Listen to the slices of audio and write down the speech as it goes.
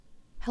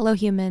Hello,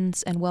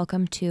 humans, and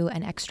welcome to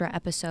an extra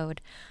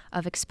episode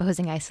of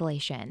Exposing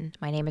Isolation.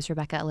 My name is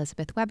Rebecca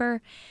Elizabeth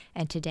Weber,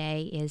 and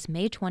today is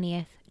May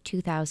 20th,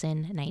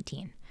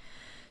 2019.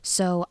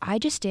 So, I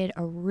just did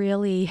a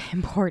really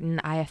important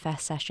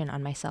IFS session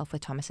on myself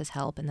with Thomas's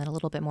help, and then a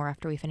little bit more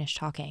after we finished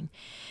talking.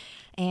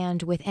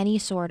 And with any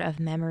sort of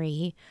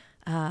memory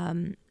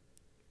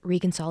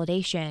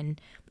reconsolidation,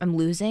 I'm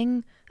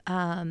losing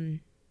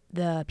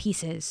the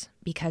pieces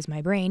because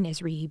my brain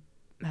is I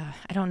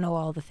don't know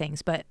all the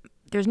things, but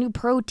there's new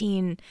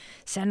protein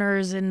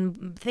centers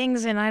and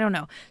things, and I don't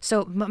know.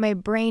 So my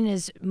brain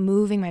is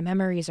moving my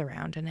memories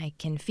around, and I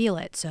can feel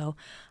it. So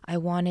I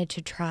wanted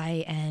to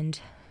try and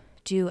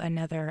do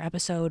another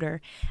episode,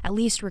 or at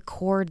least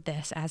record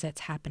this as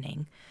it's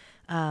happening,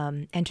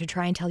 and to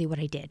try and tell you what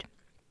I did.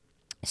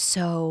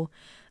 So,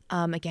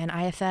 again,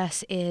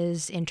 IFS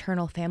is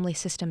internal family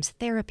systems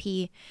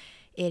therapy.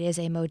 It is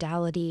a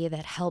modality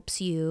that helps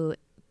you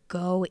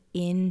go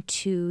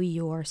into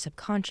your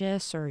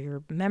subconscious or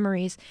your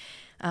memories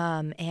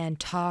and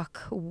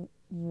talk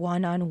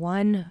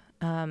one-on-one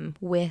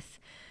with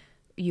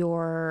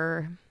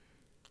your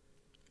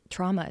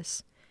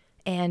traumas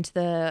and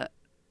the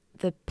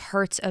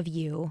parts of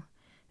you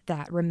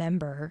that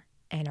remember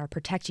and are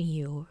protecting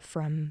you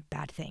from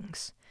bad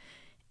things.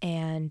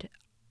 And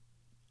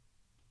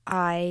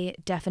I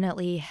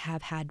definitely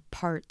have had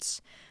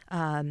parts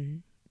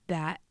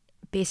that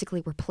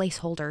basically were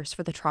placeholders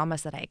for the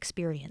traumas that I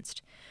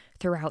experienced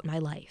throughout my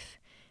life.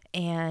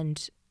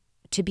 And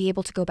to be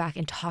able to go back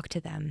and talk to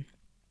them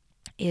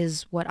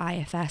is what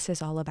IFS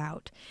is all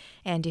about.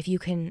 And if you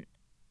can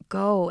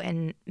go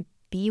and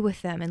be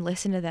with them and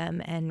listen to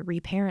them and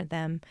reparent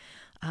them,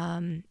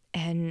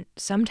 and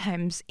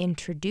sometimes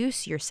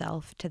introduce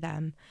yourself to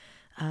them,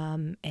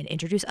 and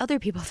introduce other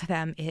people to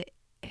them,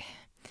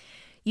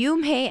 you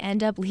may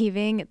end up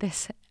leaving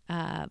this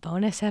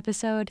bonus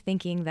episode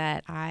thinking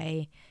that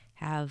I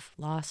have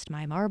lost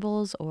my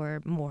marbles,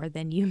 or more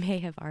than you may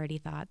have already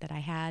thought that I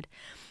had.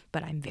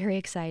 But I'm very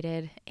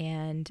excited,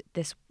 and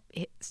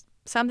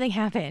something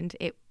happened.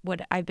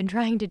 What I've been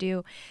trying to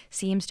do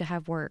seems to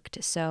have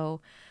worked. So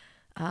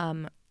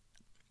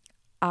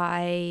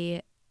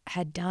I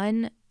had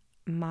done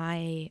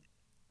my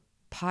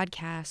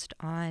podcast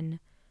on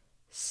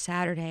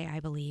Saturday,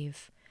 I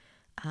believe,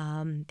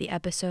 the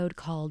episode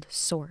called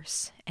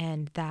Source,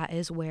 and that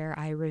is where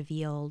I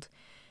revealed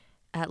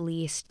at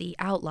least the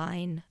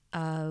outline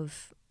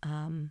of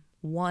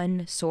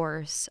one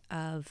source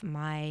of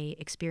my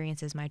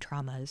experiences, my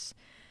traumas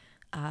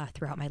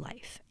throughout my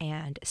life.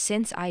 And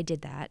since I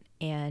did that,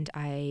 and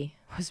I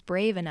was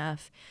brave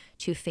enough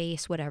to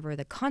face whatever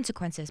the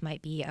consequences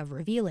might be of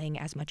revealing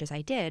as much as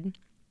I did,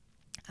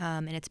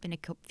 and it's been a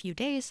few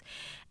days,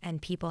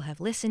 and people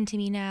have listened to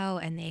me now,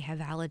 and they have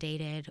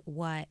validated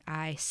what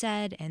I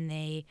said, and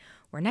they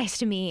were nice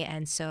to me.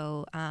 And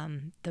so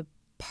the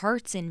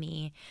parts in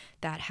me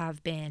that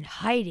have been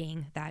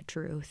hiding that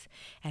truth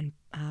and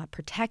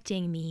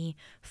protecting me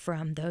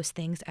from those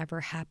things ever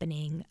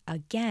happening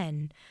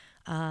again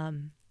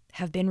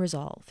have been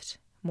resolved,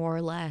 more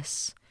or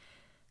less.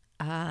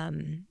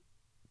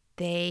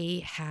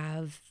 They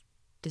have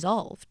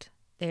dissolved.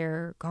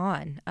 They're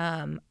gone.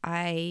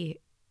 I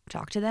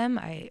talk to them.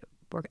 I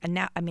work, and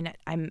now,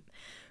 I'm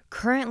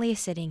currently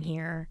sitting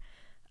here.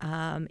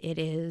 It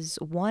is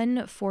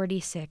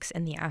 1:46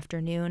 in the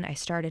afternoon. I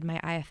started my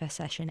IFS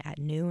session at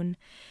noon,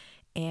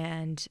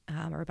 and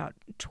or about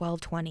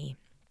 12:20.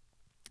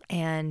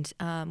 And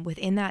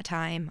within that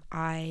time,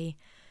 I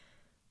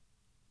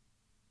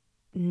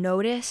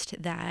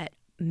noticed that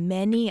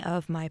many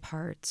of my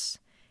parts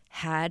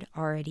had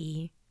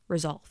already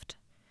resolved.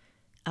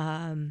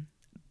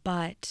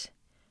 But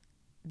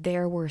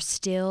there were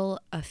still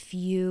a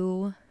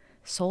few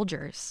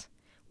soldiers,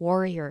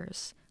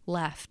 warriors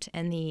left.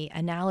 And the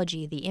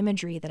analogy, the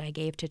imagery that I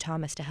gave to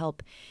Thomas to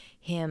help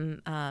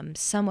him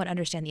somewhat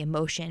understand the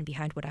emotion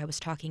behind what I was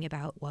talking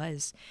about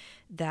was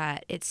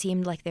that it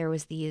seemed like there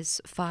was these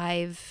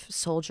 5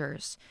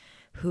 soldiers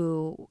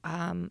who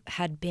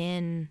had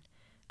been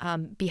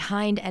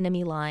behind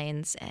enemy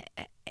lines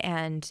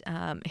and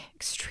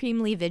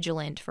extremely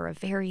vigilant for a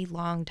very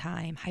long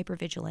time,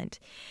 hyper-vigilant.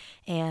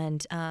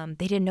 And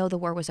they didn't know the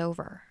war was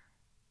over.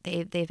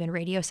 They've been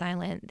radio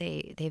silent.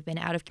 They've been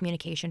out of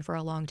communication for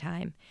a long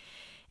time.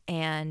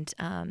 And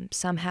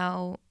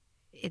somehow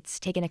it's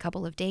taken a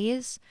couple of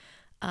days.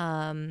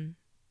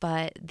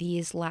 But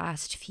these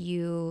last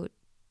few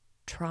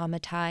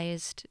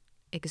traumatized,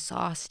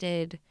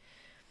 exhausted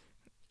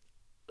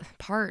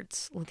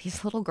parts,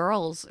 these little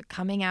girls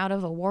coming out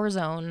of a war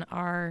zone,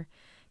 are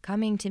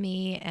coming to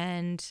me,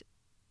 and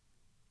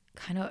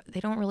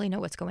they don't really know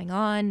what's going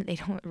on. They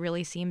don't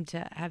really seem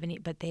to have any,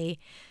 but they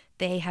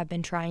have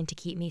been trying to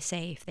keep me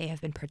safe. They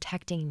have been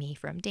protecting me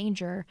from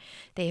danger.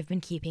 They have been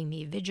keeping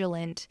me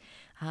vigilant.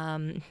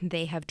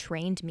 They have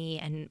trained me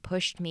and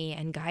pushed me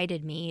and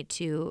guided me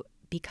to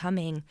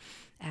becoming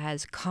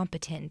as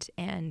competent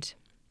and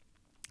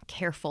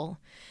careful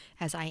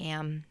as I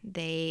am.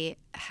 They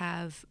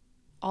have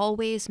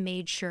always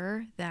made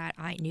sure that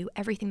I knew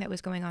everything that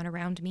was going on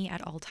around me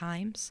at all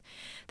times,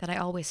 that I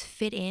always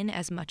fit in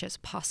as much as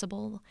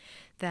possible,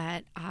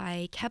 that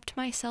I kept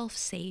myself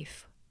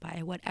safe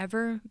by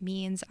whatever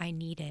means I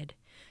needed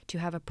to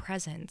have a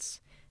presence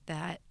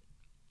that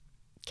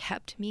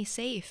kept me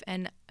safe.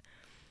 And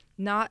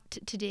not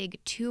to dig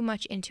too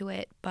much into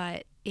it,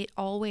 but it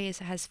always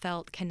has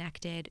felt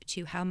connected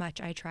to how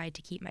much I tried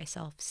to keep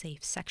myself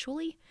safe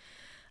sexually,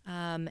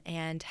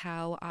 and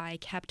how I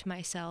kept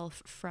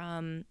myself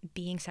from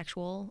being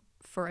sexual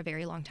for a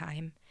very long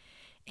time.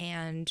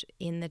 And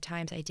in the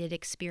times I did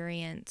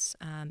experience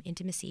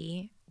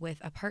intimacy with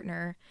a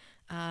partner,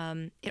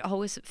 it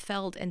always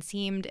felt and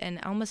seemed and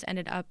almost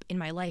ended up in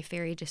my life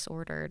very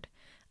disordered,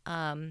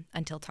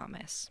 until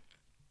Thomas.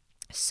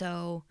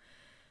 So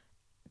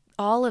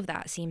all of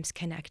that seems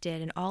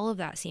connected, and all of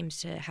that seems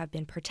to have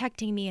been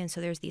protecting me. And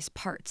so there's these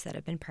parts that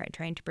have been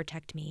trying to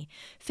protect me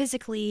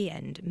physically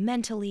and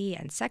mentally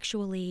and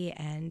sexually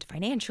and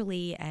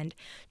financially, and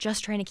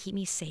just trying to keep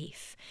me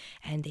safe.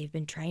 And they've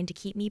been trying to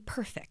keep me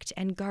perfect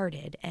and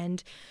guarded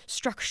and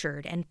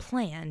structured and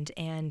planned,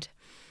 and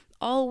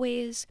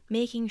always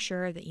making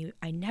sure that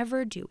I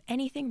never do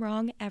anything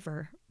wrong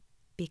ever,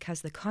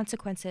 because the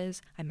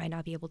consequences, I might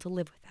not be able to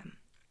live with them.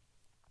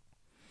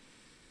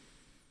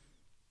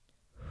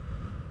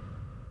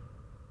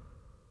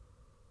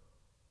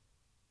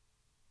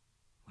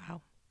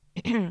 Wow.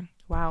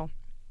 Wow.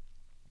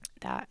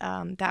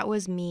 That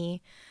was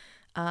me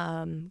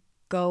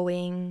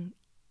going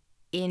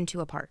into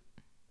a part.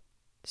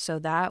 So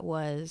that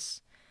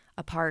was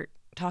a part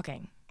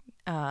talking.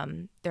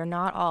 They're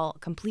not all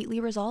completely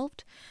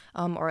resolved,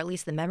 or at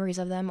least the memories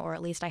of them, or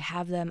at least I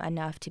have them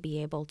enough to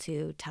be able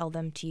to tell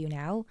them to you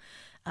now.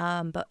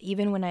 But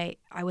even when I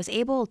was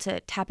able to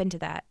tap into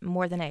that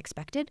more than I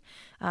expected,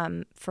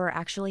 for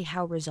actually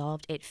how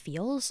resolved it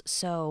feels.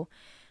 So,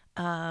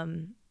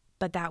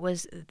 but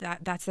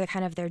that's the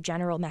kind of their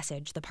general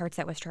message, the parts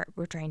that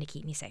were trying to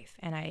keep me safe.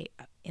 And I,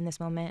 in this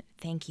moment,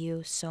 thank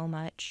you so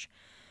much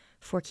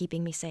for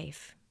keeping me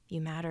safe.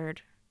 You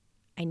mattered.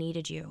 I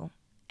needed you.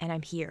 And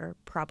I'm here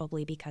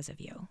probably because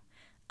of you.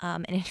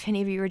 And if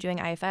any of you are doing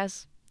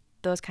IFS,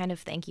 those kind of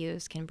thank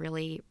yous can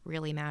really,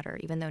 really matter,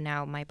 even though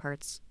now my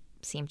parts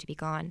seem to be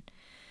gone.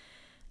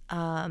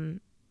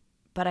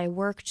 But I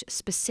worked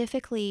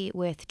specifically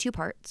with two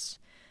parts.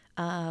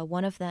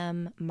 One of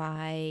them,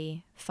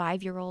 my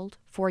 4-year-old,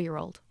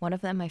 one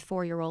of them, my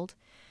 4-year-old.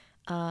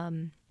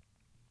 And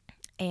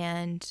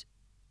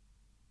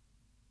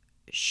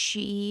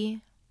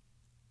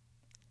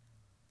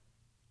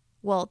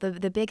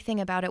the big thing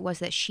about it was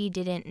that she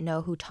didn't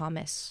know who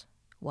Thomas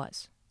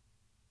was.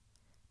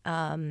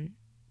 And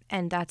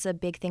that's a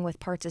big thing with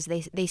parts, is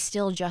they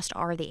still just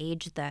are the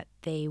age that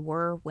they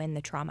were when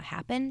the trauma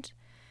happened.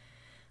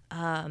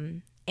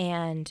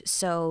 And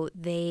so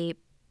they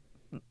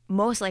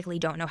most likely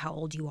don't know how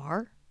old you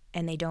are,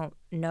 and they don't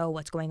know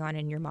what's going on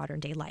in your modern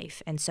day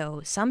life. And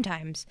so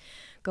sometimes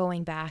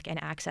going back and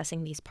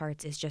accessing these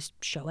parts is just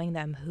showing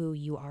them who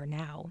you are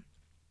now.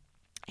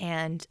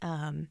 And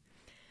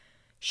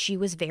she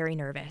was very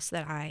nervous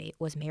that I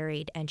was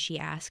married, and she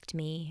asked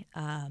me,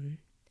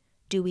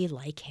 do we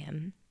like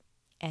him?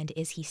 And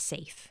is he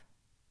safe?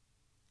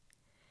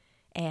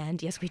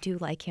 And yes, we do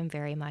like him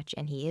very much,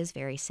 and he is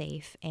very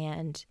safe.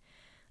 And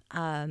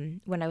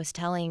when I was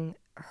telling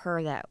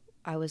her that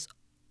I was,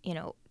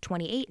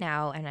 28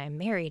 now, and I'm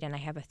married, and I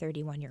have a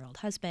 31-year-old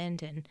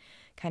husband, and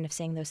kind of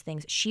saying those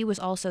things, she was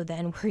also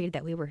then worried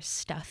that we were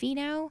stuffy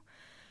now.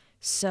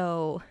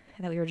 So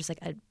that we were just like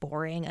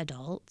boring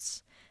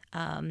adults.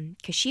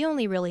 Because she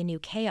only really knew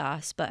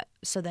chaos. But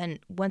so then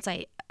once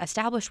I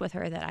established with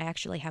her that I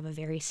actually have a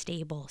very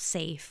stable,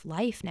 safe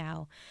life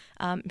now,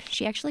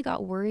 she actually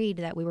got worried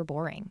that we were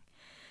boring.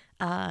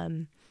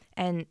 And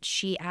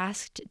she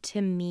asked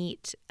to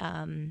meet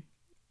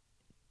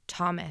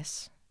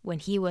Thomas when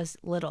he was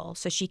little,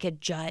 so she could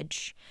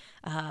judge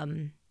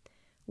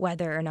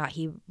whether or not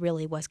he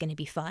really was going to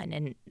be fun.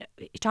 And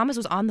Thomas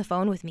was on the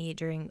phone with me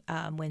during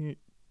when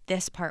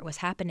this part was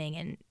happening,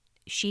 and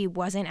she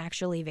wasn't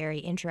actually very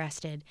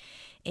interested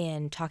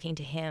in talking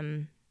to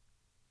him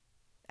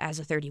as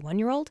a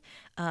 31-year-old,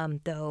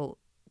 though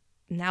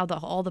now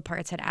all the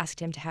parts had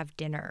asked him to have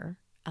dinner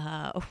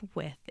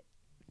with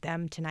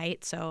them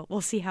tonight. So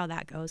we'll see how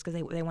that goes,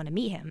 because they want to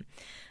meet him,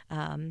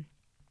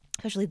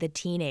 especially the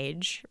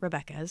teenage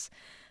Rebecca's.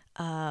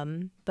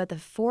 But the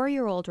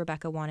 4-year-old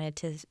Rebecca wanted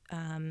to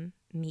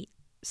meet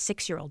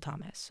 6-year-old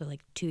Thomas, so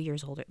like 2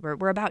 years older.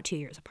 We're about 2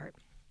 years apart.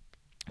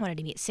 Wanted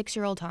to meet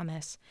 6-year-old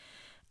Thomas,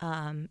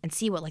 and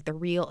see what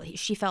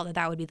she felt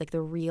that would be like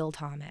the real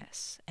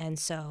Thomas. And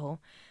so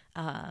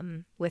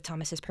with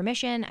Thomas's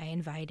permission, I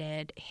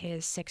invited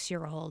his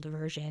 6-year-old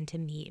version to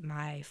meet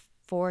my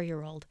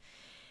 4-year-old.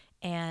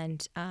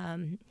 And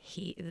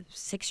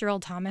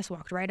 6-year-old Thomas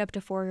walked right up to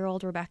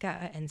 4-year-old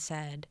Rebecca and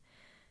said,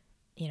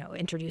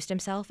 introduced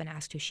himself and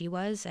asked who she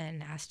was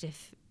and asked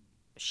if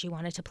she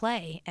wanted to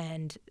play.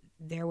 And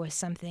there was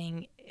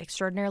something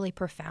extraordinarily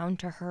profound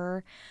to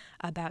her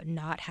about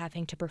not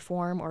having to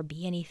perform or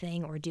be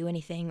anything or do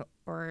anything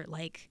or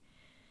like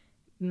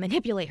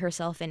manipulate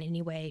herself in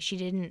any way. She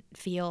didn't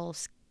feel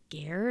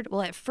scared.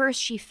 Well, at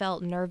first she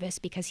felt nervous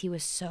because he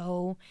was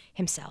so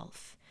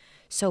himself,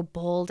 so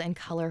bold and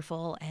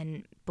colorful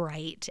and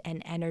bright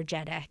and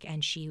energetic,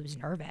 and she was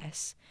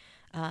nervous.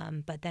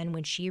 But then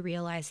when she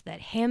realized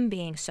that him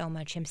being so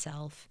much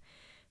himself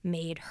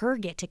made her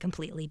get to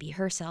completely be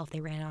herself, they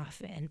ran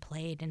off and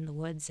played in the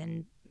woods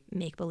and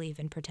make believe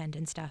and pretend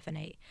and stuff. And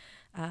I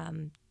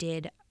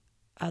did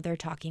other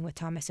talking with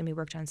Thomas, and we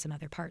worked on some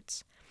other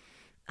parts,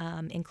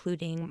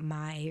 including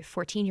my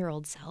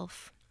 14-year-old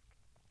self,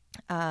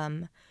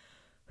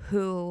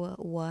 who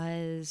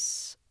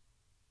was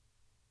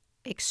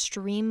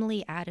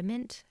extremely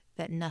adamant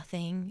that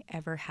nothing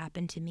ever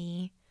happened to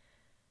me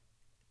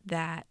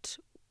that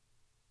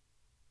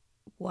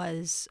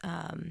was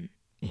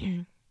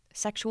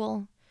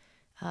sexual,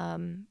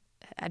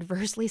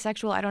 adversely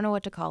sexual. I don't know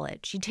what to call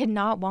it. She did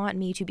not want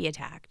me to be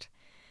attacked.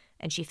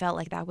 And she felt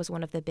like that was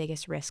one of the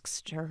biggest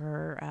risks to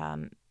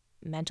her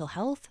mental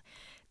health.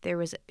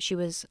 She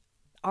was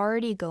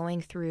already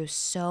going through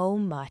so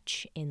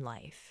much in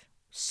life,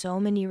 so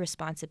many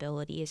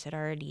responsibilities, had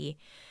already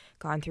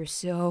gone through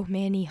so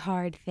many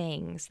hard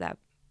things that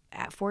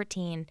at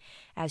 14,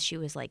 as she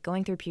was like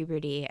going through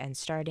puberty and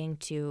starting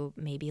to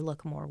maybe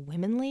look more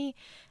womanly,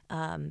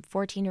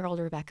 14-year-old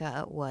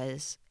Rebecca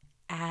was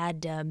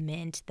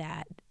adamant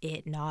that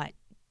it not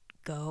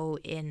go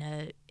in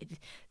a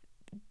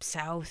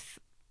south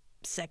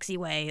sexy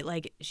way.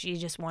 Like, she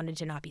just wanted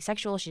to not be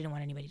sexual. She didn't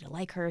want anybody to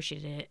like her. She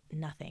did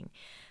nothing.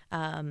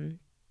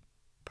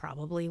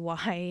 Probably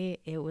why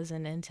it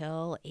wasn't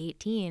until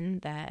 18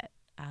 that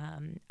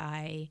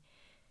I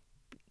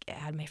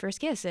had my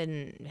first kiss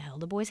and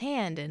held a boy's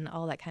hand and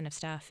all that kind of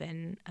stuff.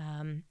 And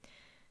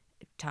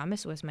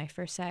Thomas was my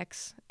first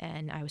sex,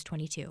 and I was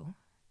 22.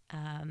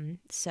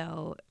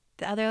 So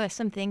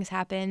some things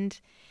happened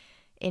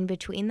in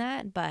between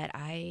that, but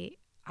I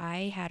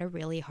had a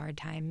really hard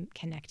time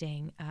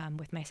connecting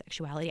with my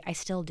sexuality. I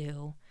still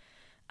do,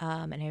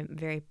 and I'm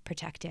very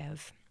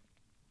protective.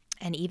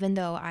 And even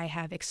though I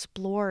have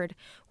explored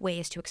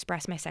ways to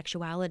express my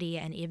sexuality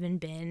and even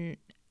been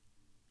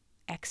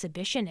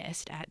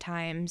exhibitionist at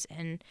times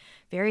and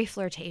very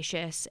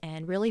flirtatious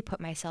and really put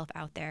myself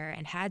out there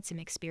and had some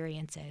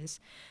experiences,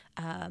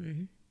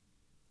 I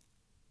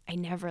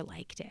never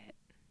liked it.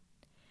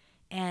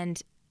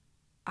 And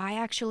I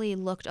actually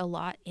looked a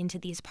lot into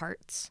these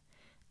parts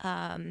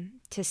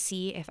to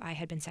see if I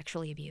had been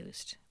sexually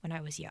abused when I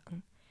was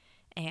young.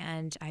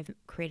 And I've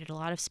created a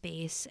lot of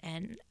space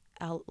and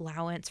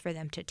allowance for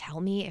them to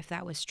tell me if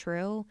that was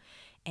true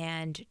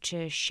and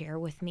to share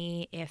with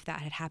me if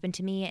that had happened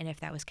to me and if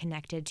that was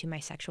connected to my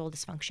sexual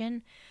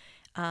dysfunction.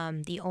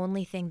 The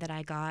only thing that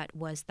I got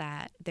was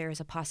that there's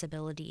a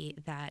possibility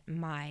that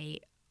my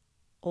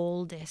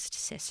oldest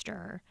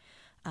sister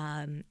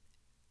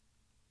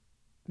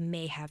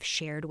may have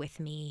shared with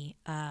me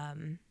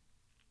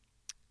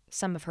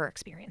some of her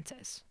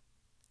experiences.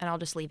 And I'll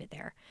just leave it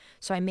there.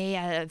 So I may,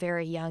 at a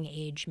very young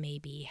age,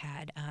 maybe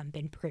had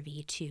been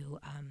privy to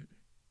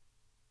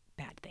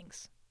bad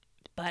things.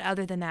 But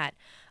other than that,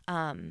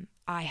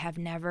 I have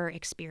never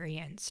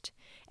experienced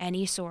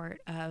any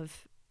sort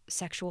of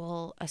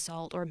sexual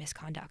assault or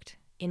misconduct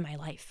in my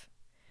life.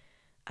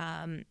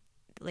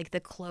 Like,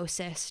 the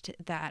closest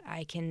that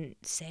I can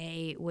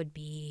say would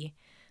be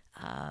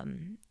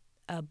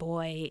a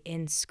boy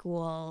in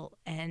school,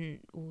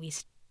 and we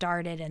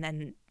started, and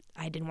then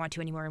I didn't want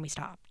to anymore, and we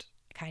stopped,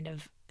 kind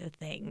of a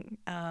thing.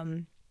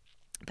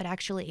 But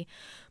actually,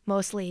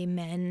 mostly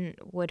men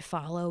would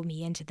follow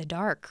me into the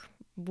dark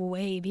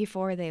way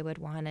before they would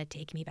want to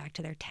take me back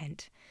to their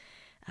tent.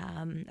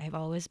 I've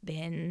always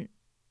been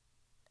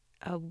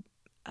an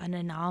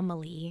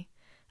anomaly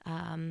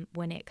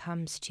when it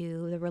comes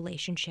to the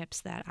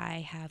relationships that I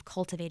have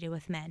cultivated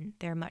with men.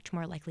 They're much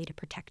more likely to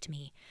protect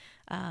me.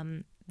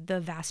 The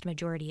vast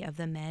majority of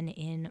the men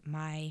in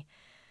my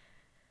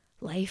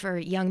life are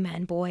young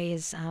men,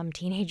 boys,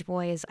 teenage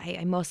boys.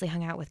 I mostly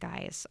hung out with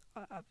guys,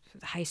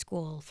 high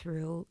school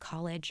through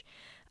college,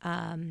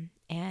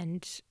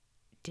 and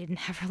didn't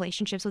have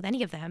relationships with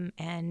any of them.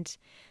 And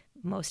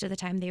most of the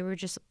time they were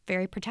just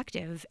very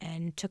protective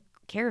and took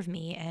care of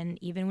me. And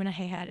even when I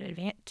had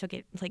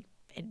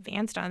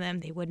advanced on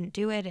them, they wouldn't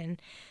do it.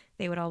 And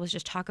they would always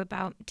just talk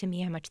about to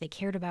me how much they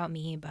cared about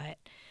me. But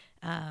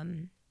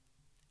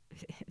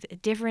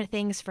different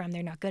things, from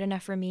they're not good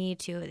enough for me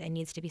to it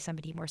needs to be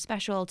somebody more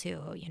special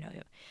to,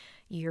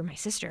 you're my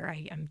sister.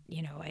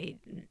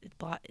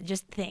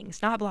 Just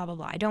things, not blah, blah,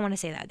 blah. I don't want to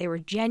say that. They were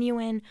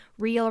genuine,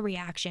 real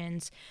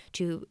reactions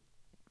to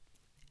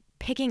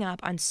picking up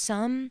on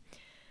some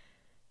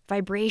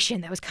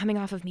vibration that was coming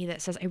off of me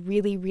that says, I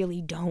really, really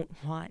don't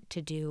want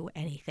to do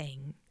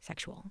anything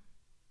sexual.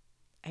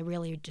 I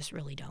really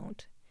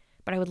don't.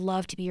 But I would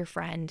love to be your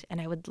friend,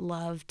 and I would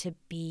love to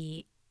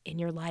be in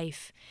your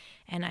life.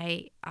 And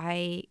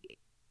I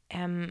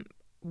am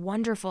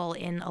wonderful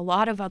in a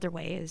lot of other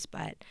ways,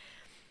 but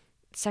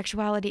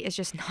sexuality is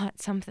just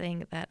not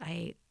something that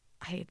I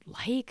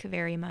like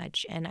very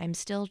much, and I'm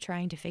still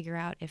trying to figure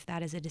out if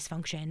that is a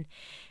dysfunction,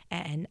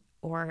 and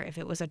or if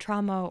it was a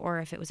trauma, or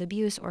if it was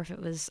abuse, or if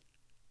it was,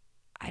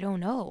 I don't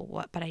know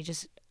what, but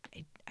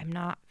I'm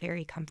not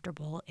very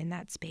comfortable in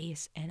that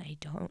space, and I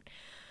don't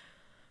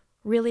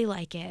really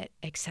like it,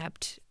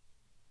 except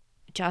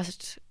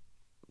just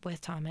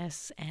with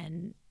Thomas,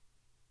 and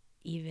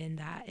even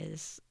that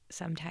is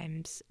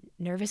sometimes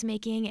nervous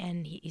making,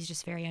 and he's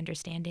just very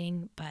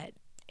understanding, but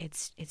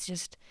it's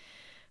just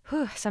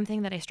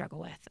something that I struggle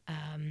with.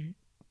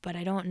 But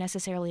I don't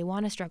necessarily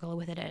want to struggle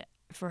with it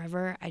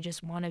forever. I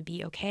just want to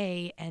be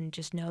okay and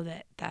just know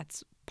that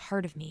that's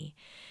part of me.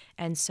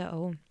 And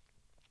so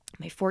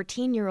my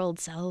 14-year-old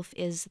self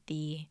is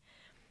the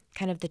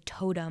kind of the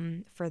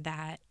totem for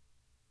that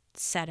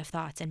set of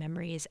thoughts and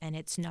memories, and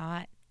it's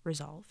not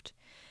resolved.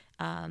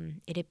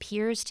 It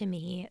appears to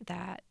me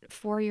that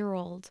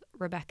 4-year-old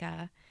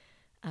Rebecca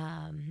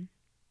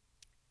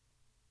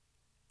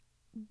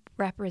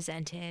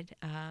represented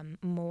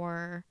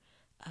more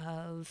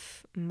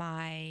of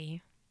my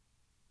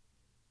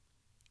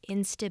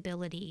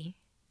instability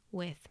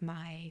with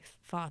my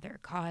father,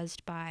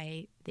 caused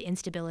by the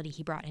instability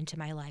he brought into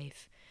my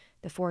life.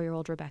 The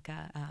 4-year-old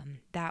Rebecca,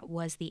 that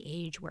was the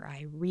age where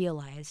I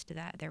realized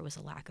that there was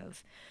a lack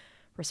of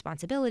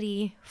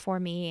responsibility for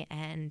me,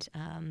 and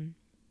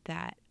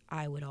that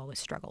I would always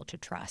struggle to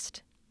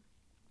trust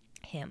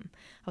him.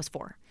 I was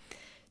 4.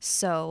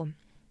 So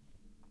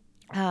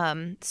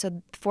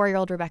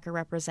 4-year-old Rebecca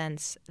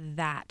represents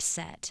that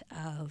set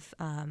of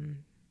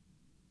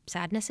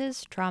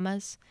sadnesses,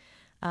 traumas,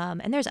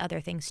 and there's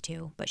other things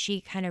too, but she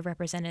kind of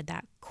represented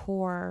that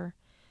core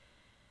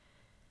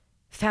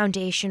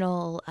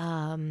foundational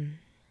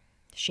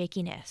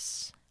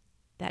shakiness,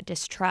 that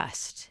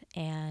distrust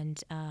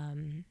and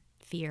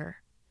fear.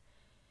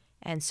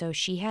 And so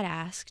she had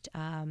asked,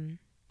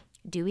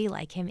 do we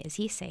like him? Is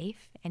he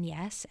safe? And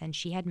yes. And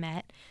she had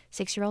met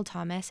 6-year-old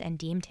Thomas and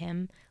deemed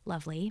him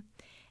lovely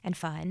and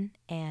fun.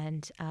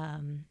 And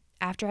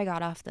after I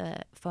got off the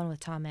phone with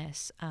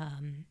Thomas,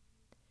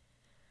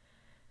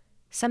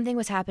 something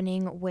was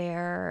happening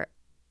where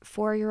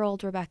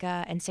 4-year-old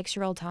Rebecca and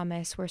 6-year-old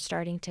Thomas were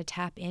starting to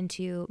tap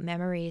into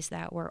memories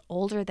that were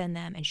older than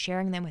them and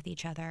sharing them with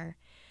each other.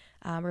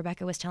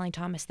 Rebecca was telling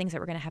Thomas things that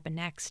were going to happen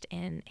next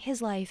in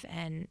his life,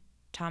 and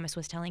Thomas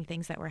was telling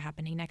things that were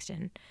happening next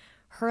in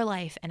her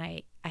life, and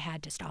I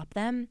had to stop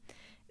them.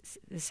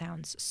 This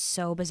sounds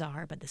so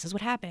bizarre, but this is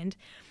what happened.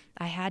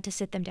 I had to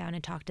sit them down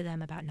and talk to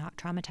them about not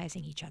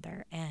traumatizing each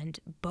other, and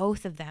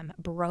both of them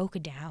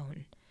broke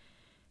down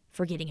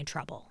for getting in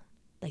trouble.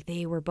 Like,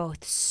 they were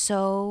both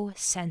so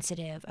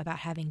sensitive about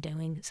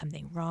doing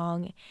something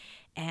wrong,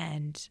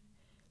 and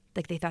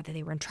like they thought that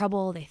they were in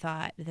trouble. They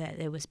thought that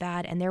it was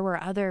bad. And there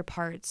were other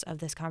parts of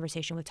this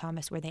conversation with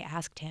Thomas where they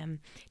asked him,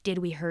 did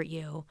we hurt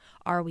you?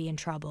 Are we in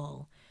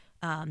trouble?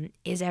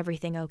 Is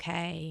everything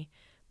okay?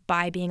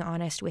 By being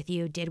honest with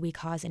you, did we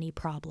cause any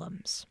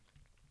problems?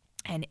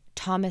 And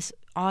Thomas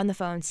on the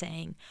phone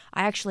saying,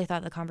 I actually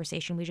thought the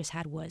conversation we just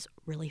had was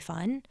really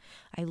fun.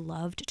 I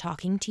loved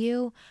talking to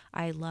you.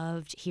 I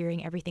loved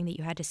hearing everything that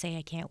you had to say.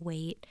 I can't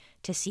wait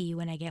to see you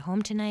when I get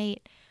home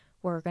tonight.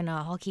 We're going to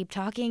all keep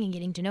talking and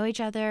getting to know each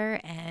other.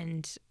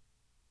 And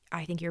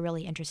I think you're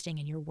really interesting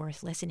and you're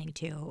worth listening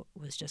to.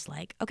 Was just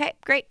like, okay,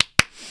 great.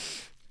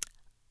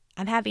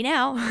 I'm happy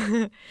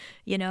now.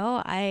 You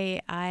know,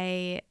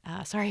 I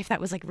sorry if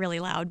that was like really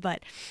loud, but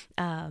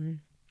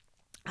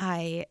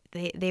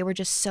they were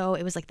just so,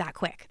 it was like that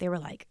quick. They were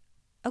like,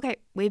 okay,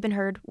 we've been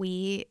heard.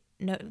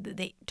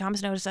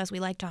 Thomas noticed us. We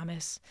like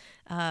Thomas.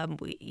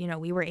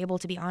 We were able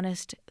to be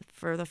honest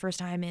for the first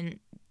time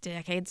in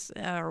decades,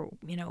 out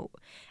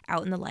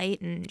in the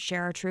light and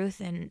share our truth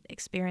and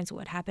experience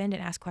what happened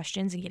and ask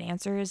questions and get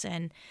answers.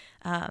 And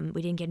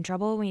we didn't get in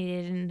trouble. We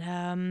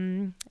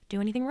didn't do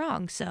anything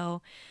wrong.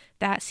 So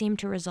that seemed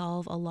to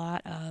resolve a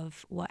lot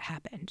of what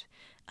happened.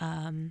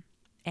 And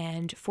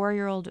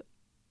 4-year-old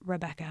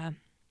Rebecca,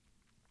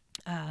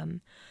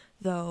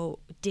 though,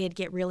 did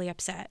get really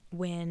upset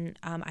when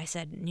I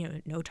said,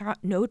 no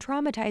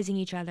traumatizing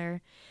each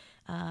other.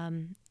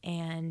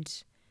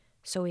 And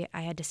so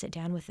I had to sit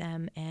down with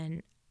them.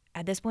 And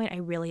at this point, I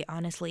really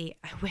honestly,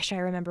 I wish I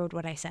remembered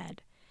what I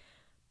said,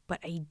 but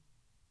I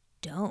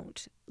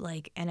don't.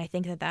 And I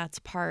think that that's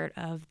part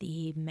of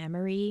the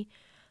memory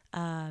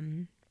I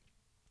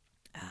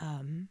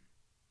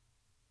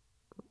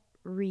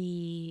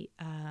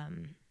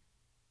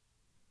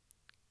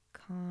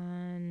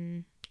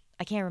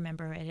can't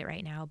remember it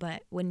right now,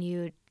 but when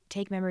you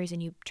take memories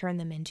and you turn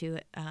them into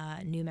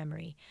a new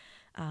memory,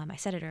 I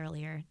said it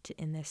earlier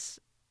in this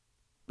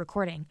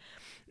recording,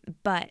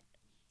 but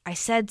I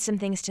said some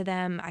things to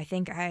them. I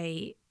think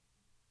I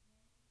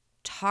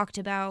talked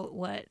about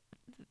what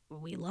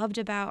we loved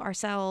about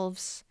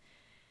ourselves,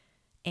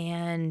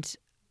 and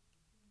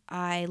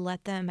I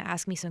let them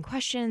ask me some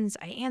questions.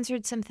 I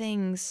answered some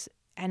things,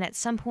 and at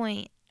some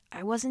point,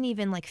 I wasn't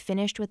even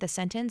finished with the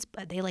sentence,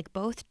 but they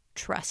both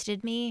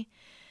trusted me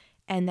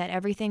and that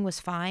everything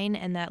was fine,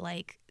 and that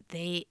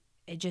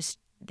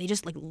they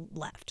just like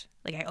left.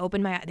 Like I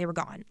opened they were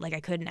gone. Like I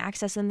couldn't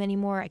access them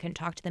anymore. I couldn't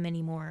talk to them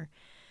anymore.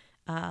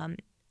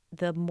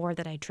 The more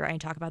that I try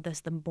and talk about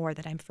this, the more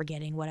that I'm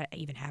forgetting what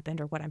even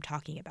happened or what I'm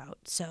talking about.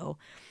 So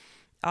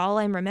all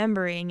I'm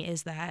remembering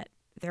is that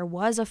there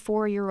was a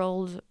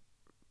 4-year-old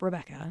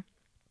Rebecca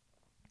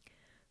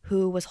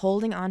who was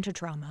holding on to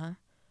trauma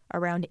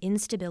around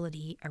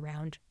instability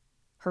around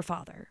her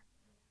father,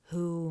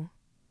 who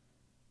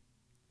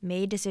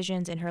made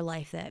decisions in her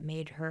life that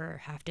made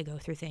her have to go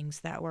through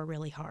things that were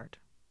really hard.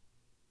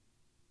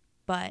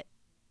 But,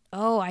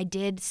 I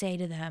did say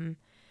to them,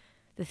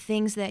 the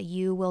things that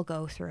you will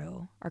go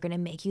through are going to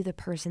make you the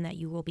person that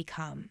you will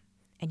become,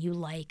 and you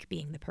like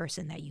being the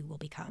person that you will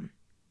become.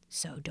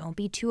 So don't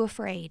be too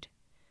afraid.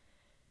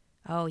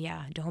 Oh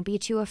yeah, don't be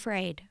too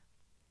afraid.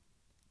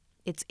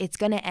 It's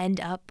going to end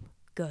up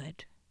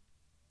good.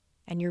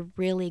 And you're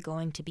really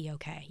going to be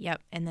okay.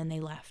 Yep, and then they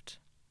left.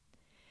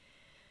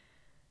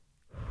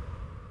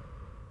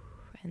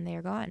 And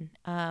they're gone.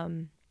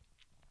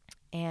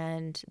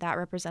 And that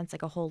represents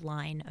like a whole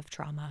line of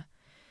trauma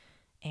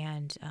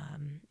and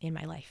in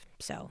my life.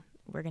 So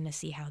we're going to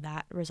see how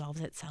that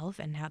resolves itself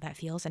and how that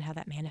feels and how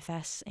that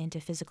manifests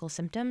into physical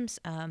symptoms.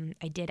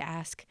 I did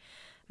ask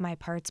my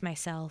parts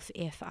myself,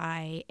 if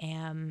I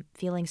am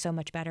feeling so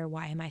much better,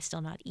 why am I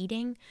still not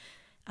eating?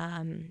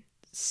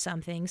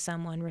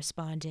 Someone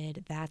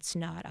responded, that's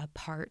not a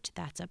part,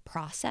 that's a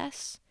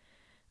process.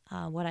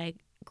 What I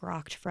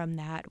grokked from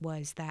that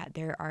was that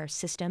there are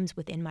systems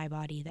within my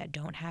body that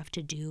don't have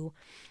to do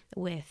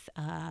with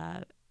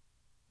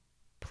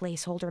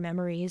placeholder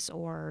memories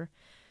or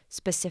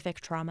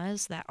specific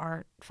traumas that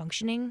aren't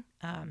functioning.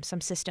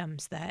 Some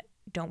systems that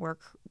don't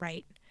work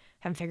right.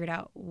 Haven't figured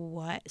out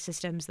what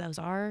systems those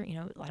are.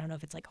 I don't know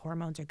if it's like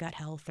hormones or gut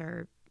health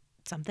or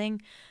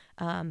something.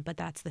 But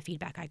that's the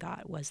feedback I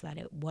got, was that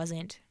it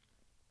wasn't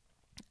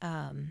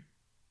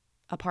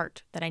a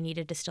part that I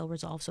needed to still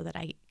resolve so that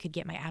I could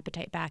get my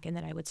appetite back and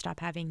that I would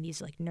stop having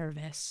these like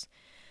nervous,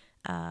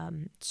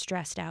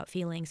 stressed out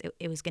feelings.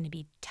 It was going to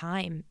be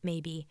time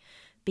maybe,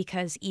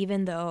 because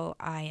even though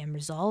I am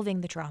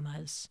resolving the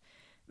traumas,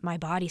 my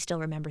body still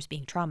remembers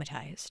being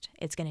traumatized.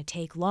 It's going to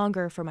take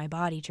longer for my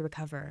body to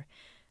recover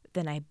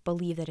than I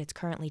believe that it's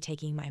currently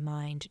taking my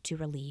mind to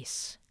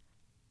release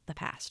the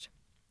past.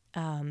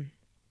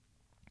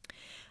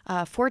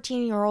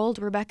 14-year-old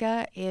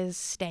Rebecca is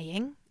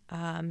staying.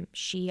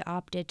 She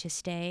opted to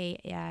stay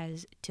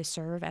to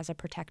serve as a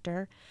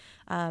protector,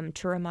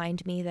 to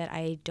remind me that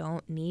I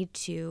don't need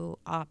to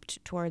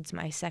opt towards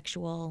my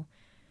sexual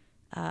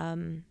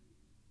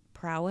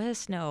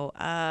prowess. No,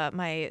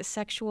 my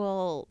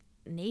sexual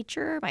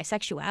nature, my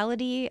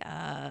sexuality,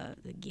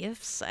 the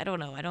gifts. I don't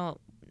know.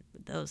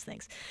 Those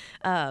things.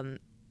 I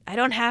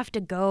don't have to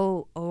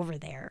go over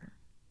there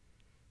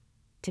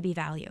to be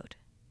valued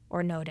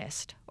or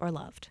noticed or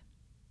loved.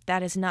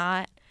 That is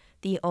not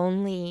the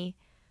only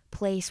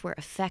place where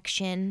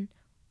affection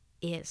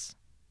is.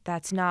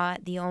 That's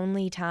not the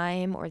only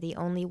time or the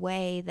only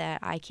way that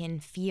I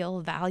can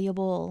feel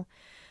valuable,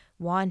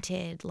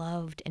 wanted,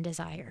 loved, and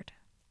desired.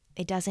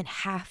 It doesn't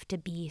have to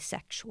be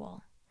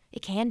sexual.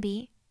 It can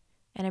be,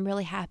 and I'm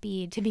really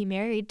happy to be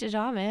married to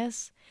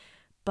Thomas,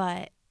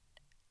 but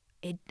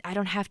I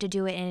don't have to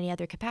do it in any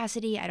other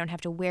capacity. I don't have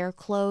to wear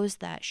clothes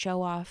that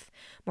show off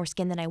more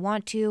skin than I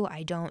want to.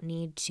 I don't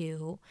need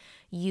to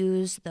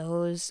use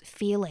those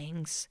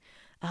feelings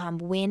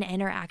when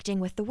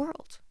interacting with the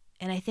world.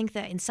 And I think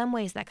that in some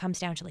ways that comes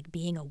down to like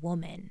being a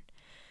woman,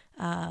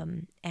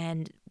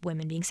 and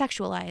women being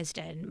sexualized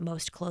and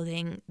most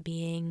clothing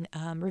being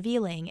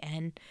revealing,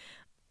 and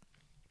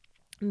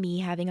me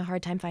having a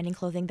hard time finding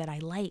clothing that I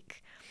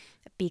like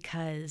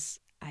because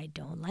I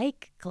don't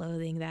like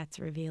clothing that's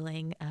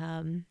revealing,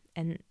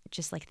 and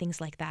just like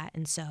things like that.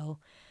 And so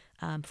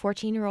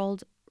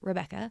 14-year-old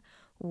Rebecca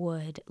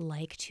would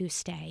like to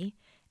stay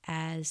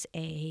as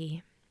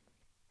a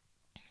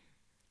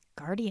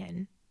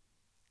guardian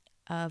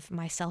of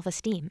my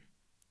self-esteem,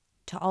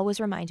 to always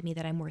remind me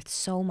that I'm worth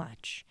so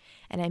much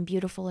and I'm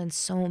beautiful in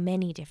so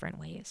many different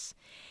ways.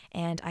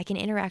 And I can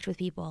interact with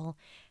people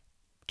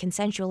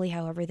consensually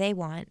however they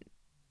want,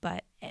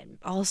 but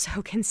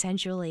also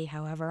consensually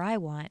however I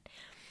want.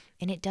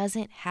 And it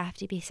doesn't have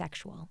to be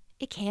sexual.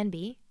 It can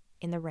be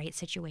in the right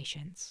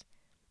situations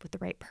with the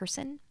right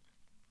person,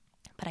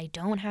 but I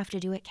don't have to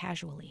do it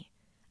casually.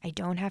 I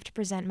don't have to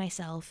present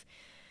myself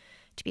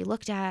to be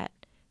looked at,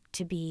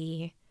 to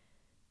be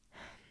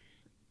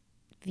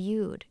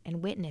viewed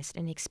and witnessed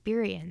and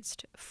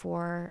experienced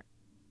for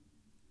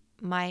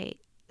my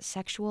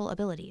sexual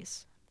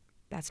abilities.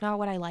 That's not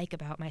what I like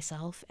about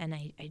myself, and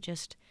I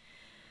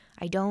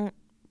don't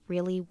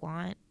really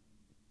want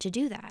to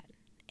do that.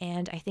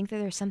 And I think that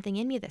there's something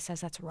in me that says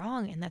that's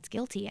wrong and that's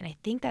guilty. And I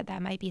think that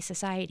that might be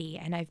society.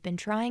 And I've been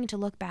trying to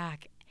look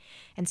back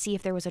and see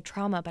if there was a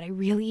trauma, but I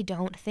really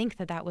don't think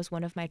that that was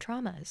one of my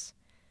traumas.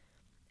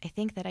 I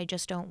think that I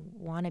just don't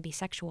want to be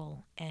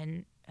sexual.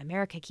 And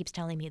America keeps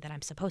telling me that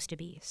I'm supposed to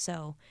be.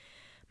 So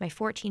my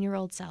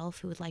 14-year-old self,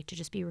 who would like to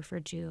just be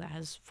referred to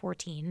as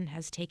 14,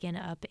 has taken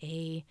up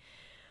a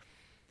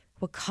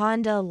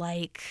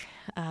Wakanda-like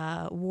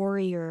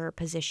warrior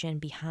position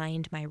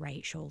behind my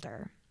right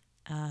shoulder.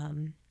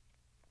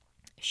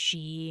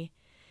 She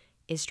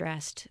is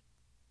dressed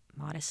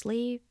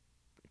modestly,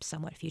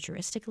 somewhat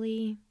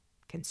futuristically,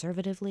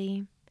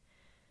 conservatively,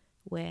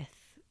 with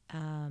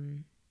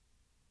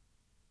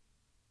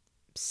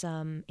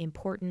some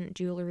important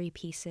jewelry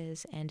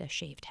pieces and a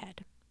shaved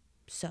head.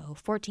 So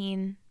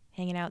 14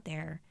 hanging out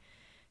there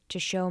to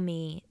show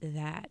me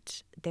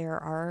that there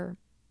are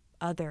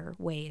other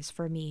ways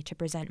for me to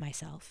present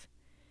myself,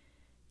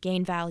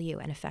 gain value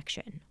and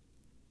affection,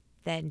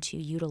 than to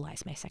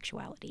utilize my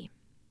sexuality.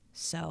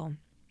 So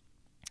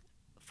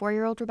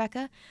 4-year-old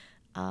Rebecca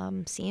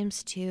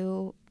seems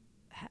to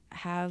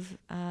have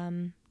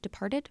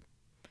departed.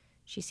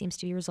 She seems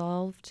to be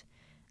resolved.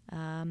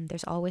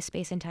 There's always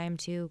space and time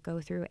to go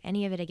through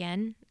any of it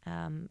again.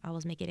 I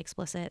always make it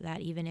explicit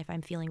that even if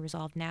I'm feeling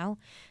resolved now,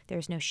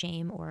 there's no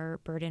shame or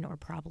burden or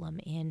problem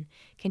in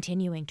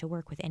continuing to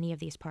work with any of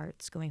these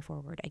parts going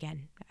forward,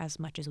 again, as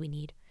much as we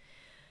need.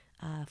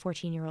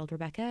 14-year-old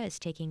Rebecca is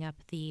taking up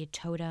the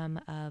totem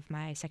of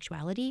my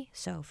sexuality,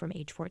 so from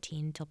age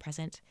 14 till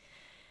present,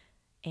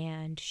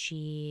 and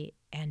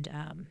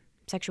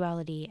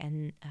sexuality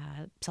and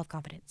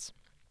self-confidence,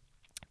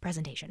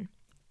 presentation.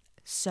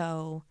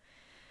 So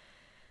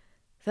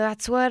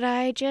that's what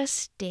I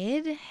just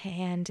did,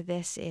 and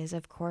this is,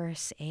 of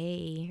course,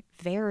 a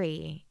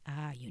very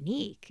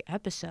unique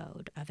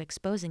episode of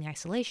Exposing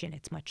Isolation.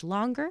 It's much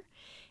longer,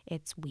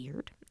 it's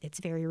weird, it's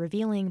very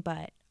revealing,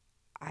 but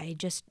I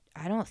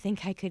don't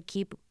think I could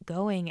keep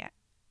going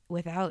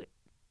without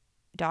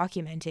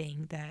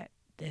documenting that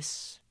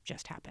this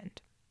just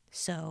happened.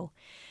 So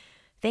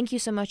thank you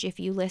so much if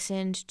you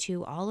listened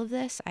to all of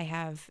this. I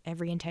have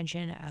every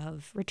intention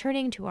of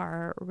returning to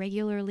our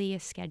regularly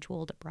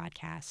scheduled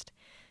broadcast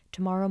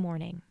tomorrow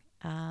morning.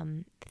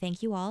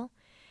 Thank you all,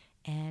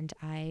 and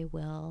I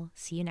will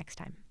see you next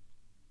time.